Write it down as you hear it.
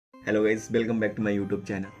Hello guys, welcome back to my YouTube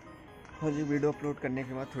channel. हाँ जी, video upload करने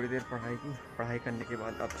के बाद थोड़ी देर पढ़ाई करने के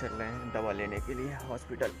बाद अब चल रहे हैं दवा लेने के लिए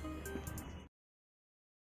हॉस्पिटल।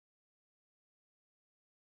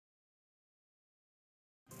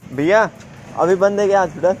 भैया अभी बंद है क्या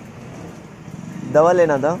हॉस्पिटल? दवा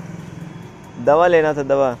लेना था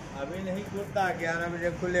दवा। अभी नहीं खुलता, 11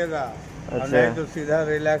 बजे खुलेगा। अच्छा। और नहीं तो सीधा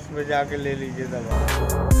रिलैक्स में जाके ले लीजिए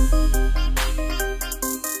दवा।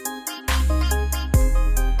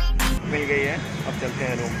 मिल गई है, अब चलते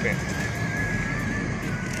हैं रूम पे।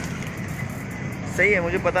 सही है,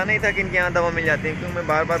 मुझे पता नहीं था कि इनके यहाँ दवा मिल जाती है, क्योंकि मैं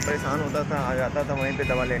बार बार परेशान होता था, आ जाता था वहीं पे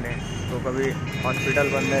दवा लेने। तो कभी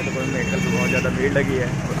हॉस्पिटल बंद है तो कभी मेडिकल पे बहुत ज़्यादा भीड़ लगी है,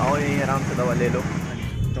 और आओ यहीं आराम से दवा ले लो।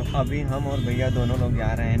 तो अभी हम और भैया दोनों लोग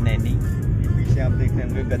जा रहे हैं नैनी। पीछे आप देख रहे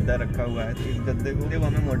होंगे गद्दा रखा हुआ है, तो इस गद्दे को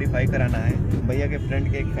हमें मॉडिफाई कराना है। भैया के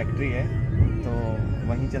फ्रेंड की एक फैक्ट्री है, तो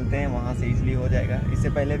वहीं चलते हैं, वहाँ से ईजिली हो जाएगा। इससे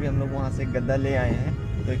पहले भी हम लोग वहाँ से गद्दा ले आए हैं,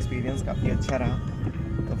 तो एक्सपीरियंस काफ़ी अच्छा रहा।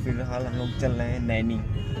 तो फिलहाल हम लोग चल रहे हैं नैनी।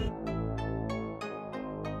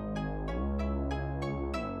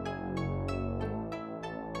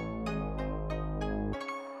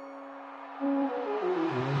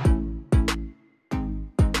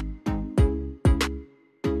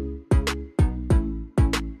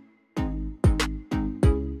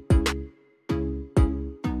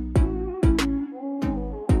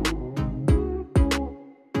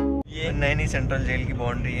 ये नैनी सेंट्रल जेल की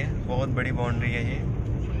बाउंड्री है, बहुत बड़ी बाउंड्री है,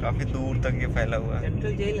 ये काफ़ी दूर तक ये फैला हुआ है।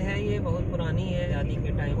 सेंट्रल जेल है, ये बहुत पुरानी है, आज़ादी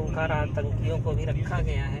के टाइम खूंखार आतंकियों को भी रखा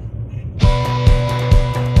गया है।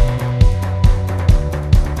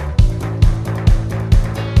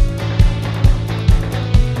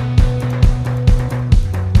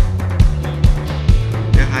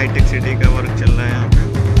 ये हाईटेक सिटी का वर्क चल रहा है यहाँ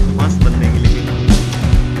पे, मस्त बनने के लिए।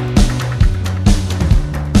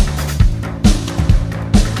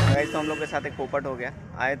 तो हम लोग के साथ एक पोपट हो गया।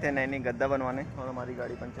 आए थे नैनी गद्दा बनवाने और हमारी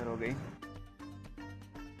गाड़ी पंचर हो गई।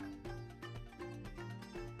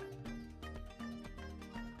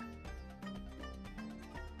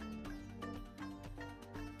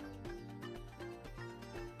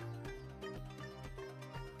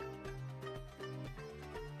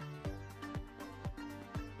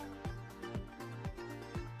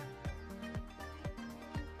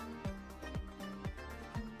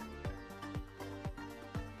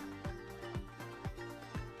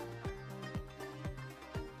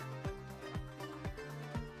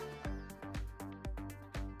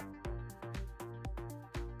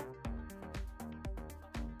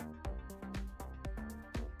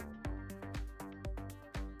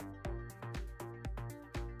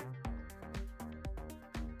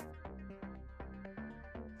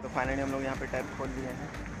 तो फाइनली हम लोग यहाँ पे टैप खोल लिए हैं।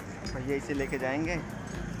 भैया इसे लेके जाएंगे,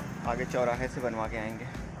 आगे चौराहे से बनवा के आएंगे।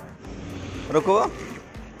 रुको,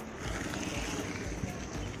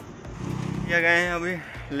 ये गए हैं अभी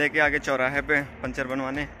लेके आगे चौराहे पे पंचर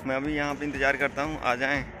बनवाने। मैं अभी यहाँ पे इंतज़ार करता हूँ आ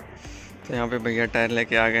जाएं। तो यहाँ पे भैया टायर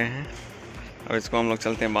लेके आ गए हैं, अब इसको हम लोग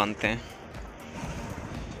चलते हैं बांधते हैं।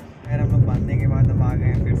 खैर हम लोग बांधने के बाद अब आ गए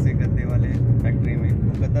हैं फिर से गद्दे वाले फैक्ट्री में।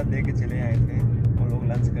 तो गद्दा दे के चले आए थे, वो लोग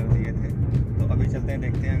लंच कर दिए थे। तो अभी चलते हैं,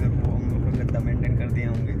 देखते हैं, अगर वो हम लोग का गद्दा मेंटेन कर दिए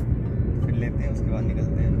होंगे तो फिर लेते हैं, उसके बाद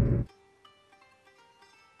निकलते हैं।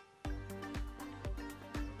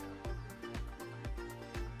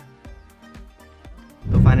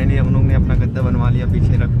 तो फाइनली हम लोग ने अपना गद्दा बनवा लिया,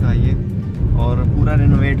 पीछे रखा ये, और पूरा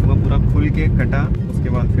रेनोवेट हुआ, पूरा खुल के कटा। उसके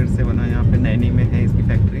बाद फिर से बना, यहाँ पे नैनी में है इसकी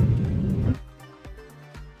फैक्ट्री।